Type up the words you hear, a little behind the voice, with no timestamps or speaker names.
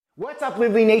What's up,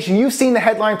 Live Lean Nation? You've seen the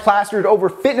headline plastered over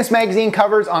fitness magazine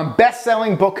covers on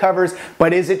best-selling book covers,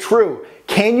 but is it true?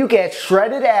 Can you get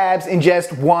shredded abs in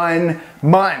just 1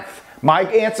 month? My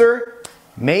answer,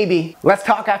 maybe. Let's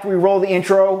talk after we roll the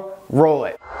intro. Roll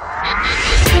it.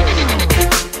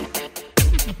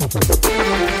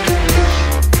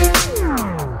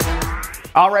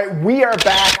 All right, we are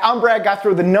back. I'm Brad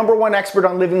Gouthro, the #1 expert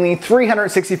on living lean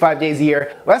 365 days a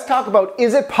year. Let's talk about,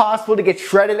 is it possible to get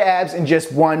shredded abs in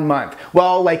just 1 month?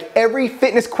 Well, like every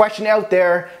fitness question out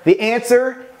there, the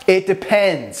answer, it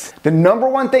depends. The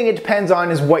 #1 thing it depends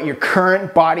on is what your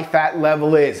current body fat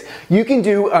level is. You can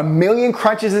do 1,000,000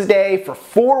 crunches a day for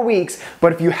 4 weeks,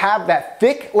 but if you have that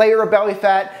thick layer of belly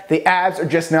fat, the abs are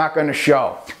just not gonna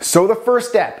show. So the first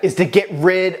step is to get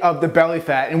rid of the belly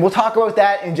fat, and we'll talk about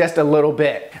that in just a little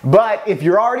bit. But if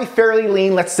you're already fairly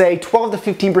lean, let's say 12 to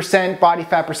 15% body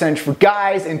fat percentage for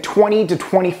guys and 20 to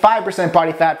 25%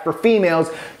 body fat for females,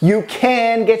 you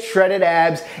can get shredded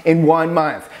abs in 1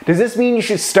 month. Does this mean you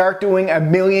should start doing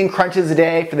 1,000,000 crunches a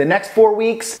day for the next 4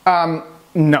 weeks?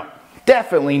 No.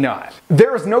 Definitely not.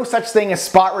 There is no such thing as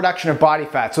spot reduction of body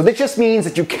fat. So this just means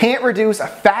that you can't reduce a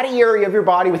fatty area of your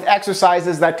body with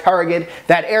exercises that target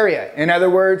that area. In other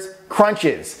words,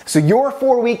 crunches. So your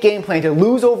 4-week game plan to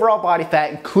lose overall body fat,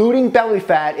 including belly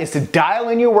fat, is to dial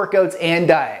in your workouts and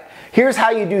diet. Here's how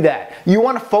you do that. You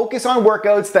want to focus on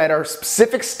workouts that are a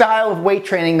specific style of weight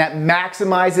training that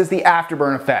maximizes the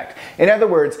afterburn effect. In other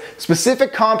words,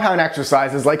 specific compound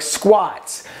exercises like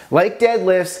squats, like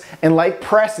deadlifts, and like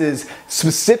presses,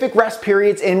 specific rest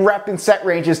periods in rep and set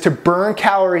ranges to burn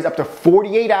calories up to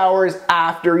 48 hours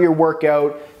after your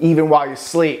workout, even while you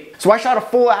sleep. So I shot a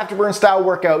full afterburn style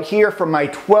workout here from my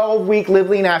 12-week Live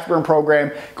Lean Afterburn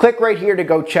program. Click right here to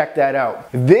go check that out.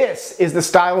 This is the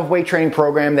style of weight training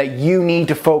program that you need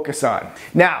to focus on.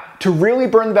 Now, to really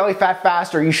burn the belly fat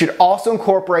faster, you should also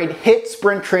incorporate HIIT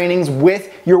sprint trainings with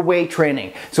your weight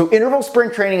training. So interval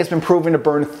sprint training has been proven to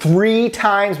burn 3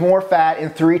 times more fat in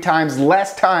 3 times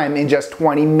less time in just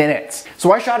 20 minutes.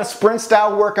 So I shot a sprint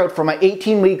style workout from my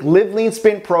 18-week Live Lean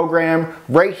Sprint program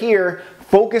right here.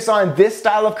 Focus on this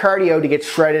style of cardio to get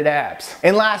shredded abs.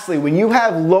 And lastly, when you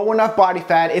have low enough body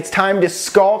fat, it's time to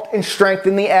sculpt and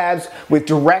strengthen the abs with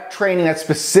direct training that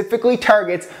specifically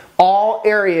targets all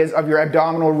areas of your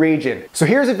abdominal region. So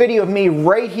here's a video of me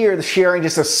right here sharing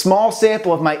just a small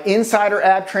sample of my insider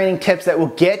ab training tips that will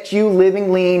get you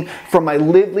living lean from my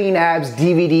Live Lean Abs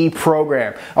DVD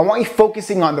program. I want you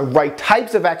focusing on the right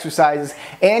types of exercises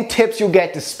and tips you'll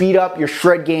get to speed up your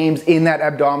shred games in that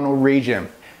abdominal region.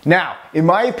 Now, in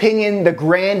my opinion, the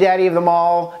granddaddy of them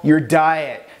all, your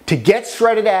diet. To get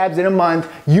shredded abs in a month,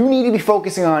 you need to be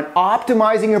focusing on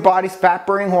optimizing your body's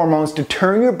fat-burning hormones to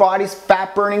turn your body's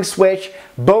fat-burning switch,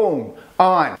 boom,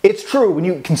 on. It's true, when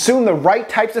you consume the right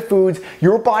types of foods,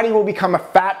 your body will become a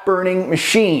fat-burning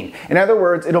machine. In other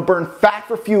words, it'll burn fat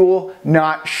for fuel,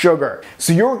 not sugar.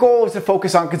 So your goal is to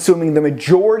focus on consuming the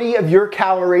majority of your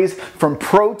calories from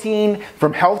protein,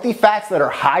 from healthy fats that are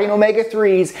high in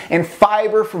omega-3s, and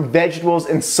fiber from vegetables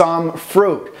and some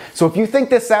fruit. So if you think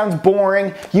this sounds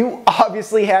boring, you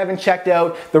obviously haven't checked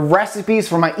out the recipes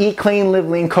for my Eat Clean, Live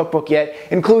Lean cookbook yet.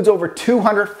 It includes over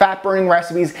 200 fat-burning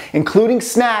recipes, including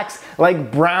snacks like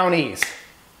brownies.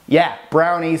 Yeah,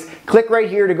 brownies. Click right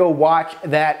here to go watch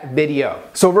that video.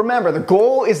 So remember, the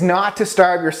goal is not to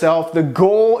starve yourself. The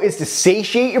goal is to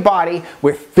satiate your body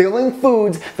with filling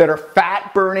foods that are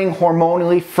fat-burning,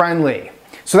 hormonally friendly.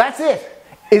 So that's it.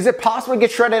 Is it possible to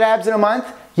get shredded abs in a month?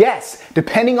 Yes,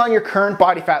 depending on your current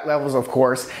body fat levels, of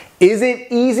course. Is it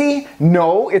easy?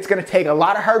 No, it's gonna take a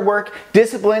lot of hard work,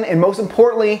 discipline, and most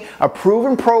importantly, a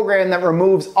proven program that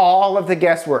removes all of the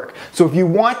guesswork. So if you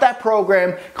want that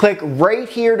program, click right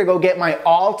here to go get my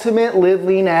Ultimate Live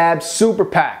Lean Abs Super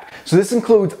Pack. So this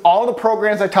includes all the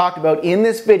programs I talked about in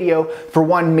this video for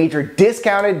one major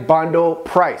discounted bundle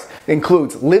price. It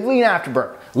includes Live Lean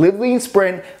Afterburn, Live Lean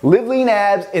Sprint, Live Lean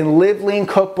Abs, and Live Lean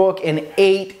Cookbook, an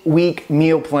 8-week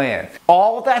meal plan.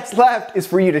 All that's left is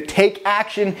for you to take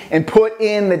action and put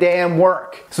in the damn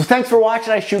work. So thanks for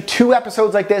watching. I shoot 2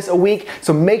 episodes like this a week,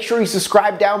 so make sure you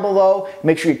subscribe down below.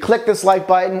 Make sure you click this like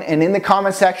button, and in the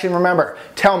comment section, remember,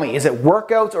 tell me, is it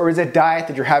workouts or is it diet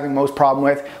that you're having most problem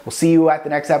with? We'll see you at the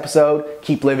next episode.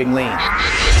 Keep living lean.